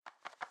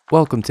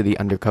Welcome to the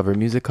Undercover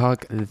Music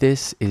Hawk.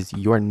 This is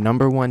your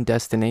number one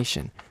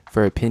destination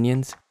for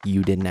opinions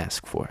you didn't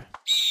ask for.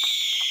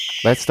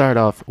 Let's start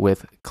off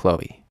with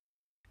Chloe.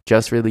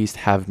 Just released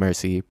Have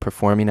Mercy,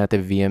 performing at the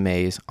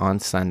VMAs on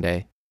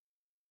Sunday.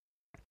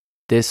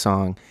 This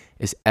song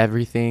is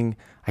everything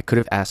I could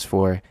have asked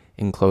for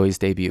in Chloe's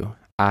debut.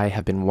 I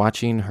have been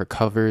watching her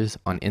covers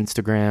on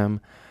Instagram.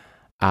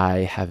 I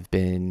have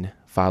been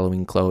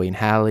following Chloe and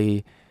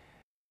Halle,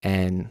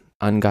 and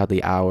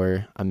Ungodly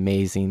Hour,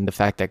 amazing. The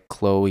fact that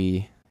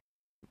Chloe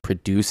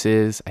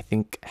produces, I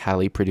think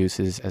Halle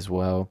produces as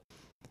well.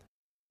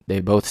 They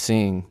both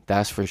sing,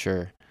 that's for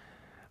sure.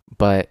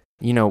 But,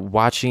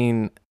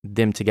 watching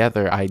them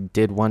together, I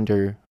did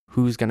wonder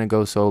who's going to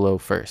go solo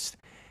first.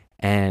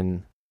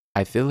 And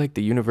I feel like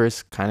the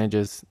universe kind of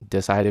just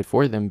decided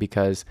for them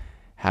because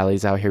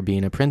Halle's out here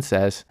being a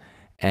princess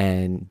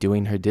and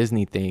doing her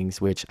Disney things,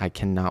 which I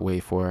cannot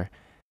wait for.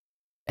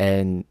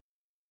 And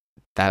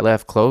that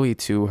left Chloe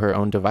to her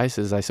own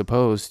devices, I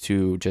suppose,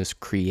 to just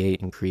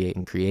create and create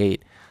and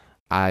create.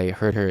 I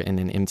heard her in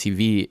an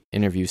MTV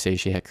interview say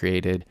she had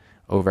created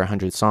over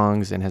 100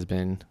 songs and has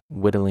been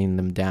whittling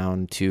them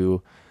down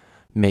to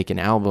make an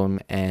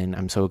album. And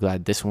I'm so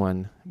glad this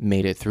one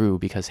made it through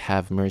because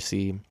Have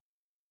Mercy.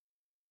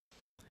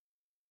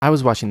 I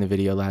was watching the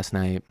video last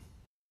night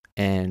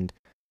and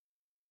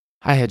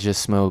I had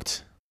just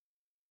smoked,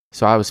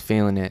 so I was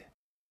feeling it.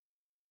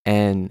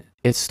 And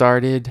it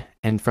started,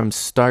 and from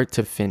start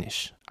to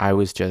finish, I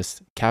was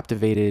just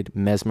captivated,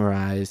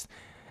 mesmerized.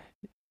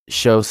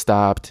 Show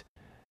stopped,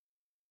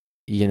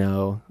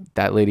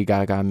 that Lady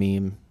Gaga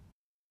meme,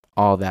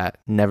 all that.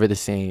 Never the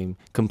same,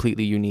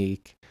 completely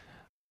unique.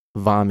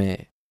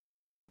 Vomit,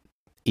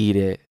 eat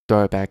it,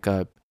 throw it back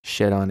up,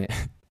 shit on it.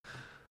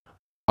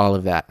 All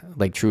of that.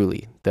 Like,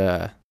 truly.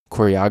 The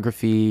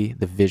choreography,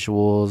 the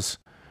visuals,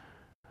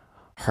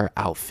 her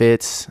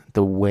outfits,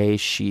 the way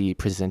she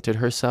presented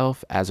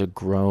herself as a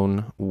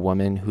grown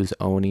woman who's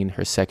owning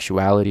her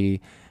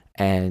sexuality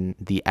and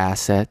the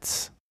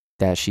assets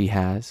that she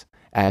has,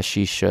 as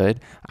she should.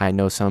 I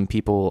know some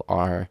people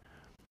are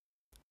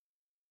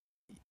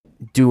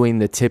doing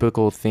the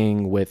typical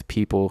thing with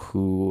people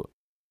who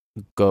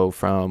go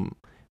from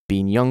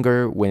being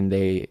younger when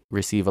they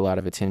receive a lot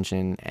of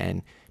attention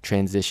and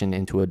transition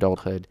into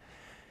adulthood.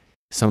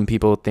 Some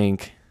people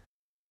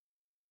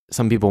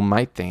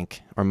might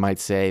think or might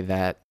say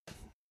that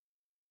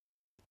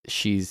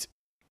she's,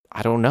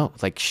 I don't know,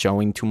 like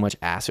showing too much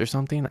ass or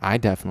something. I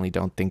definitely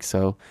don't think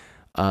so.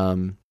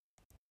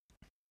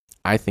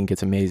 I think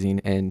it's amazing,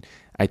 and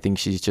I think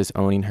she's just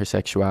owning her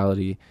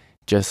sexuality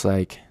just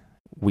like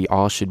we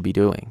all should be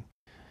doing.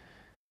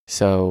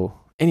 So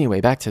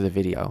anyway, back to the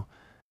video.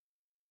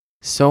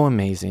 So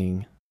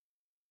amazing.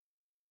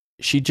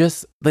 She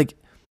just, like,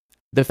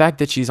 the fact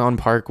that she's on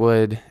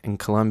Parkwood in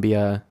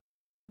Columbia,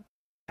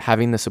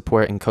 having the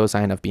support and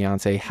cosign of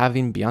Beyonce,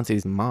 having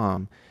Beyonce's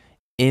mom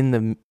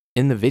in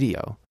the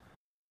video.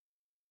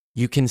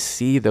 You can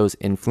see those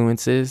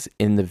influences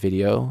in the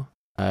video.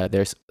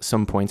 There's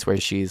some points where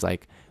she's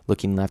like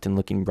looking left and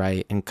looking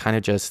right, and kind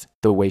of just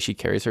the way she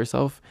carries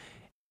herself,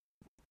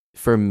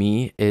 for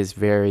me, is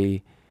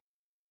very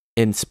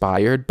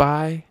inspired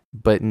by,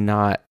 but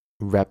not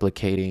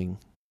replicating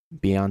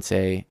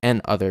Beyonce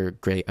and other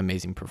great,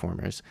 amazing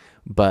performers.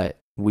 But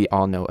we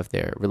all know of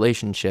their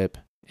relationship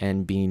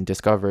and being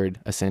discovered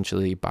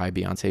essentially by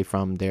Beyonce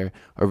from their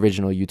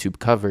original YouTube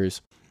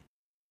covers.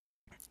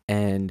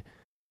 And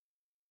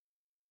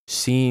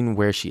seeing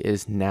where she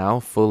is now,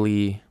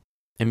 fully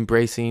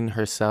embracing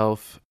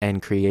herself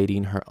and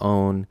creating her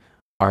own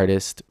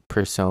artist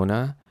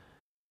persona,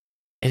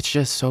 it's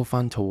just so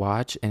fun to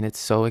watch, and it's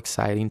so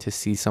exciting to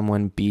see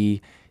someone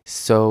be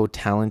so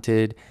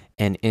talented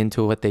and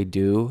into what they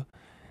do.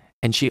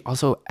 And she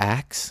also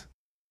acts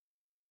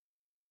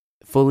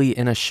fully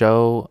in a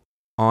show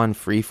on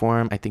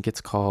Freeform. I think it's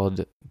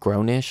called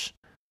Grownish.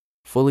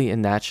 Fully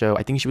in that show.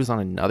 I think she was on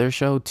another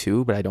show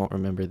too, but I don't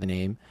remember the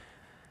name.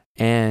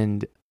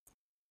 And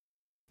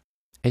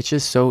it's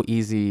just so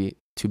easy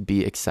to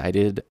be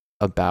excited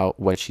about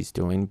what she's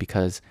doing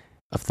because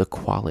of the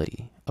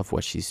quality of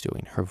what she's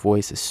doing. Her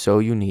voice is so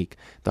unique.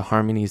 The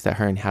harmonies that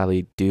her and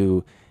Halle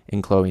do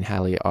in Chloe and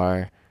Halle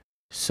are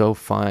so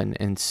fun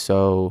and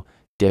so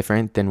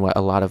different than what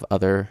a lot of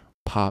other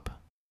pop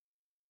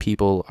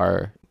people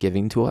are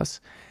giving to us.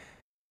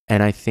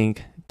 And I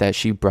think that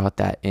she brought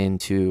that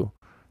into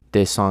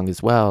this song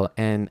as well.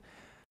 And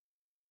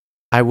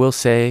I will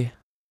say,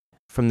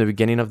 from the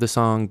beginning of the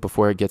song,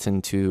 before it gets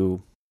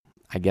into,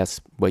 I guess,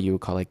 what you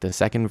would call like the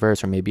second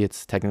verse, or maybe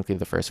it's technically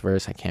the first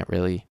verse, I can't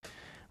really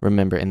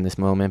remember in this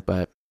moment,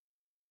 but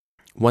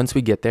once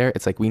we get there,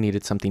 it's like we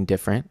needed something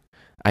different,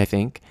 I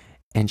think,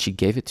 and she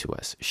gave it to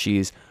us.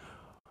 She's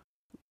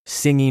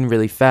singing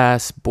really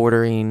fast,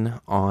 bordering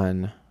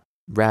on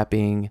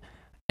rapping,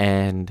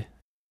 and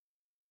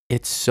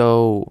it's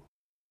so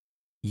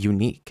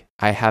unique.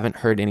 I haven't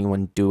heard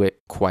anyone do it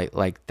quite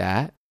like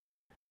that.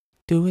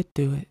 Do it,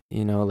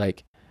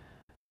 like,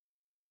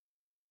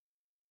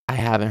 I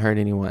haven't heard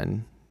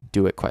anyone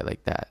do it quite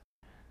like that.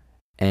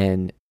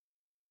 And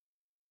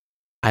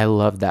I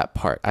love that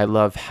part. I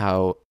love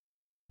how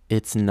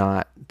it's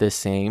not the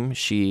same.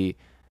 She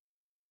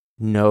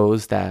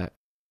knows that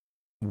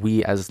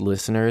we as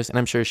listeners, and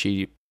I'm sure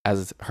she,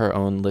 as her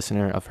own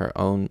listener of her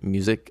own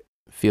music,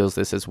 feels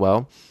this as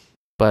well.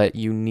 But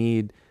you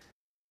need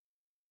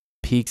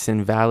peaks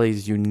and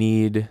valleys. You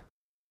need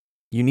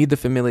the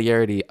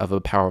familiarity of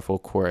a powerful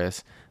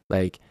chorus.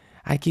 Like,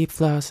 I keep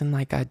flossing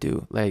like I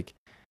do. Like,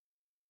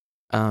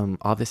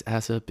 all this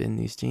ass up in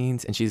these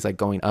jeans. And she's like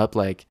going up,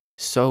 like,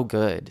 so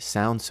good,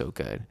 sounds so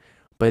good.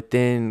 But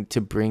then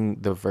to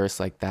bring the verse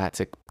like that,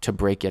 to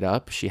break it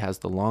up, she has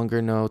the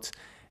longer notes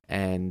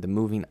and the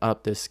moving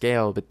up the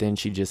scale, but then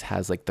she just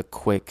has like the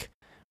quick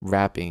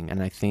rapping.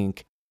 And I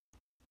think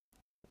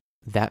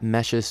that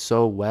meshes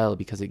so well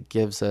because it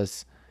gives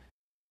us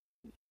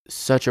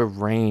such a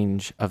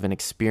range of an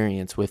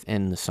experience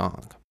within the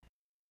song.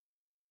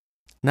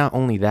 Not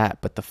only that,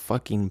 but the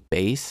fucking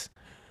bass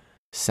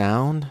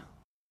sound,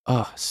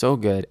 oh, so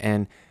good.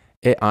 And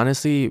it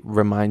honestly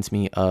reminds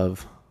me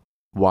of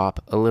WAP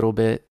a little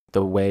bit,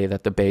 the way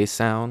that the bass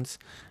sounds.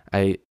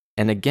 And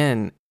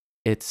again,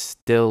 it's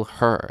still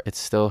her. It's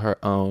still her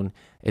own.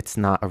 It's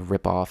not a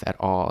ripoff at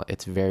all.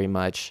 It's very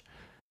much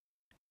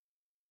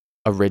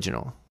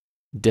original,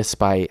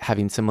 despite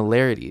having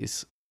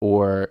similarities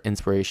or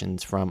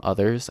inspirations from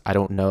others. I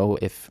don't know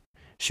if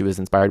she was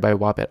inspired by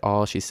WAP at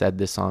all. She said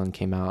this song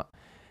came out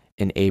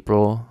in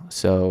April,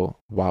 so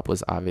WAP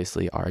was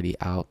obviously already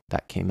out.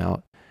 That came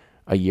out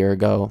a year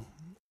ago,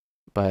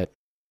 but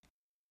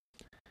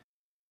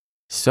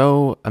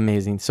so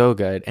amazing, so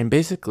good. And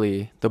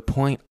basically, the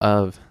point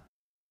of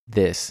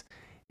this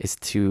is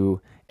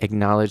to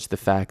acknowledge the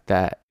fact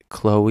that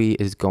Chloe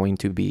is going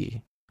to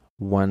be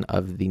one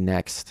of the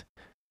next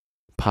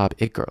pop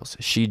it girls.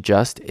 She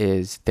just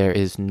is. There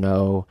is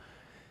no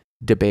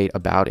debate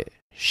about it.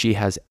 She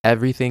has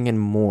everything and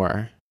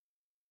more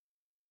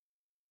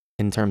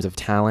in terms of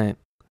talent,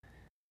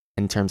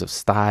 in terms of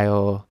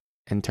style,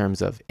 in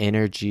terms of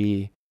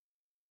energy,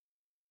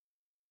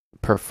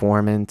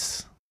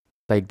 performance.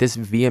 Like, this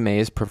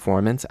VMA's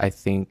performance, I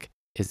think,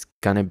 is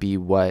gonna be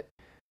what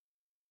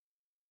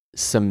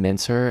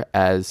cements her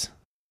as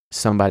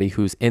somebody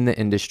who's in the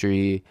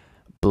industry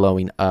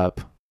blowing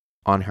up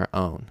on her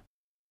own.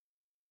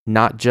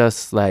 Not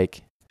just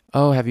like,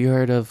 oh, have you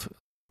heard of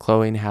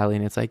Chloe and Halle?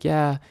 And it's like,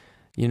 yeah,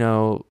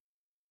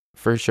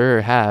 for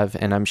sure have.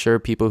 And I'm sure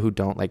people who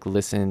don't like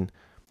listen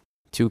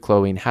to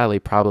Chloe and Halle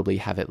probably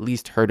have at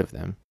least heard of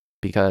them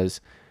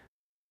because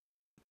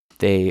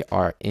they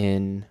are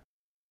in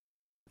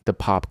the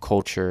pop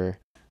culture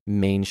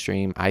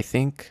mainstream. I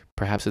think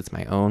perhaps it's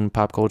my own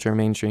pop culture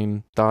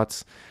mainstream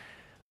thoughts,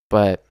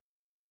 but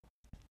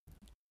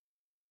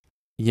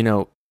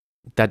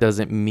that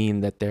doesn't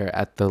mean that they're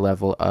at the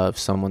level of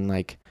someone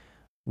like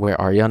where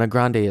Ariana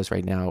Grande is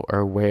right now,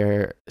 or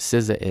where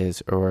SZA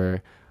is,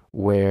 or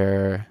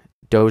where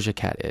Doja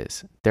Cat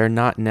is. They're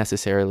not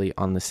necessarily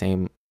on the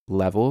same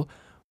level,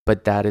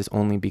 but that is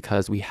only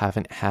because we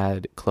haven't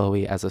had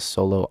Chloe as a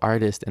solo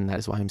artist, and that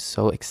is why I'm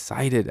so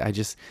excited. I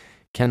just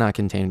cannot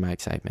contain my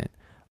excitement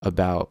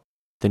about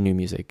the new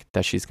music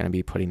that she's going to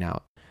be putting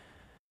out.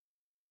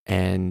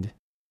 And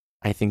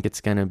I think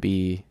it's going to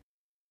be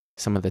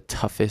some of the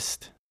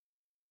toughest,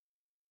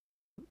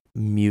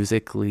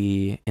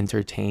 musically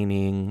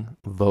entertaining,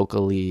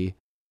 vocally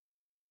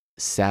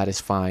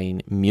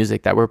satisfying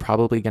music that we're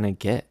probably going to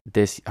get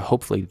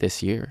hopefully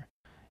this year,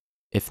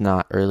 if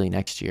not early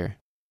next year.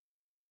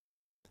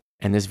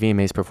 And this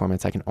VMA's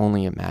performance, I can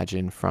only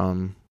imagine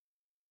from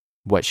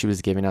what she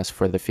was giving us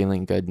for the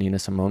Feeling Good Nina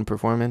Simone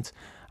performance.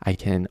 I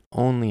can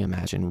only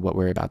imagine what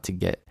we're about to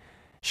get.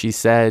 She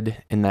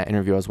said in that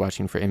interview I was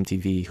watching for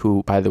MTV,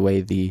 who, by the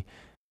way, the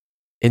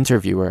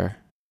interviewer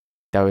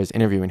that was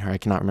interviewing her, I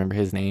cannot remember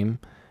his name.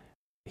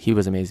 He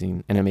was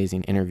amazing, an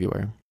amazing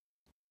interviewer.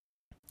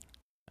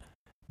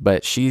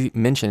 But she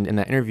mentioned in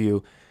that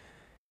interview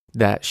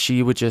that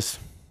she would just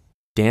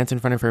dance in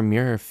front of her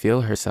mirror,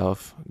 feel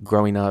herself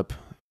growing up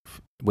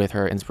with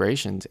her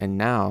inspirations. And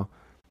now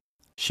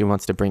she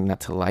wants to bring that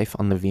to life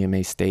on the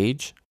VMA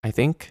stage, I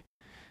think.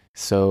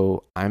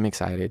 So I'm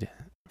excited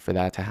for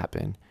that to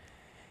happen.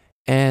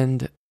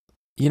 And,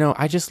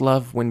 I just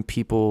love when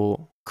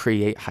people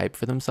create hype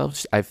for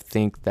themselves. I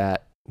think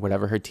that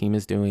whatever her team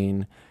is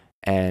doing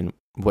and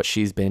what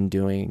she's been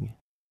doing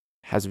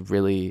has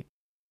really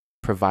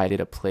provided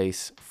a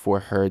place for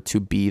her to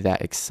be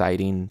that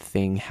exciting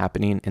thing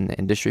happening in the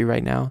industry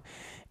right now.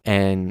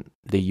 And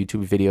the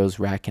YouTube videos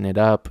racking it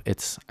up.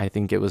 I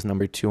think it was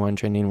number 2 on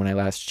trending when I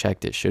last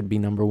checked. It should be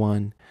number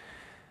 1.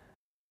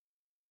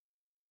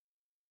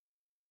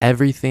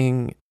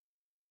 Everything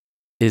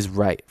is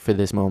right for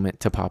this moment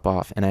to pop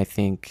off. And I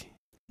think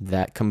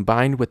that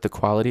combined with the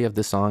quality of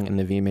the song and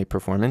the VMA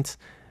performance,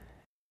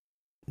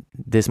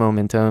 this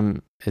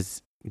momentum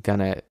is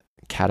gonna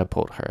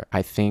catapult her.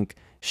 I think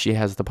she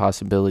has the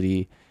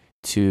possibility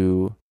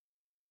to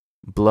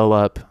blow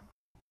up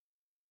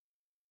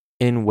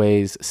in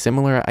ways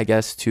similar, I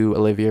guess, to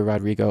Olivia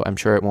Rodrigo. I'm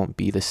sure it won't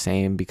be the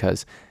same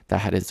because that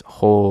had its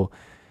whole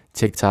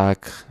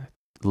TikTok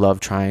love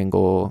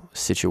triangle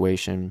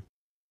situation.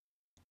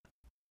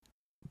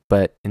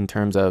 But in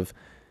terms of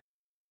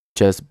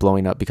just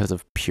blowing up because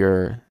of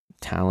pure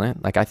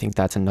talent, like I think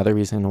that's another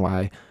reason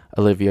why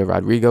Olivia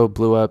Rodrigo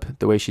blew up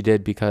the way she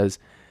did, because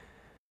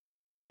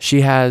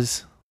she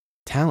has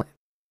talent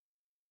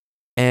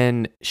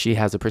and she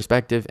has a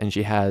perspective and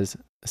she has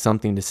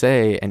something to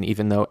say. And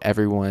even though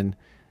everyone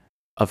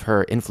of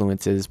her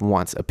influences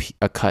wants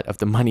a cut of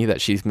the money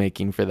that she's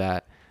making for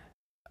that,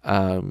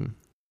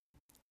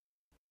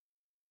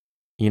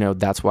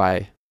 that's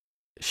why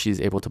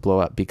she's able to blow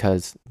up,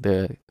 because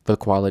the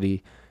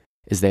quality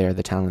is there,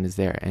 the talent is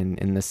there. And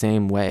in the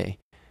same way,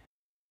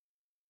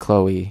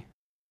 Chloe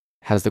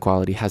has the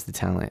quality, has the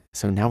talent.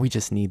 So now we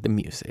just need the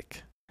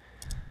music.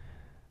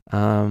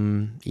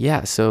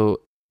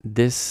 So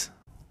this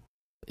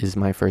is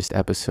my first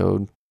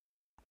episode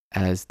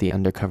as the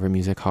Undercover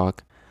Music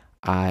Hawk.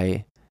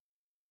 I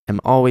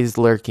am always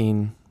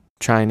lurking,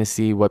 trying to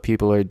see what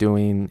people are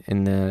doing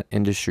in the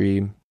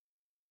industry.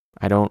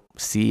 I don't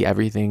see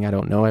everything, I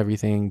don't know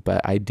everything,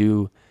 but I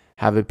do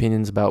have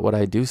opinions about what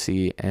I do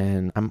see,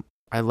 and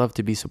I love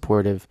to be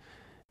supportive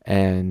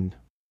and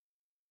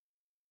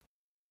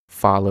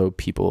follow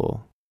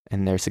people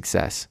and their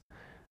success.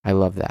 I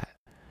love that.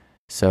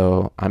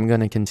 So I'm going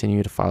to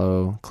continue to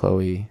follow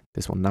Chloe.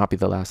 This will not be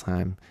the last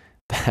time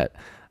that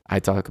I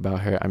talk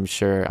about her. I'm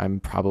sure I'm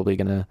probably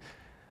going to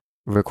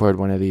record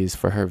one of these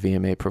for her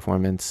VMA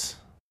performance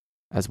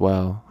as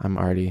well. I'm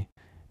already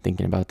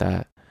thinking about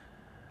that.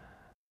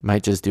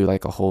 Might just do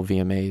like a whole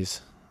VMAs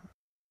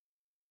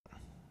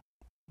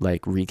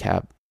like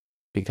recap,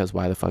 because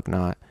why the fuck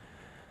not?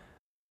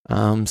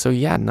 So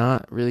yeah,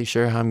 not really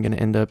sure how I'm going to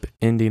end up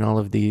ending all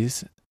of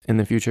these in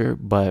the future,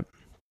 but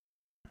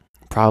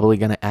probably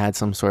going to add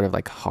some sort of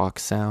like hawk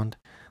sound,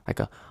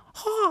 like a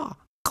haw,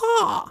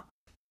 caw,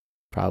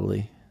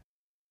 probably.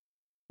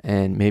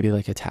 And maybe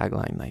like a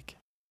tagline like,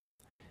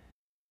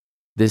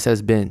 "This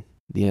has been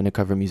the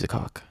Undercover Music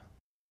Hawk."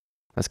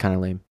 That's kind of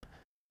lame.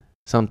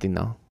 Something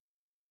though.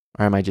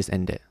 Or I might just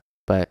end it.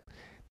 But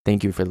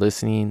thank you for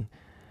listening.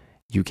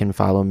 You can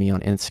follow me on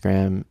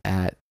Instagram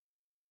at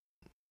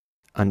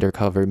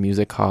Undercover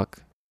Music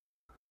Hawk.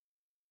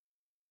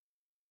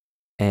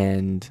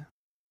 And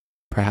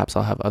perhaps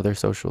I'll have other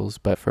socials,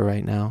 but for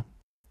right now,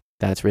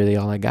 that's really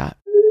all I got.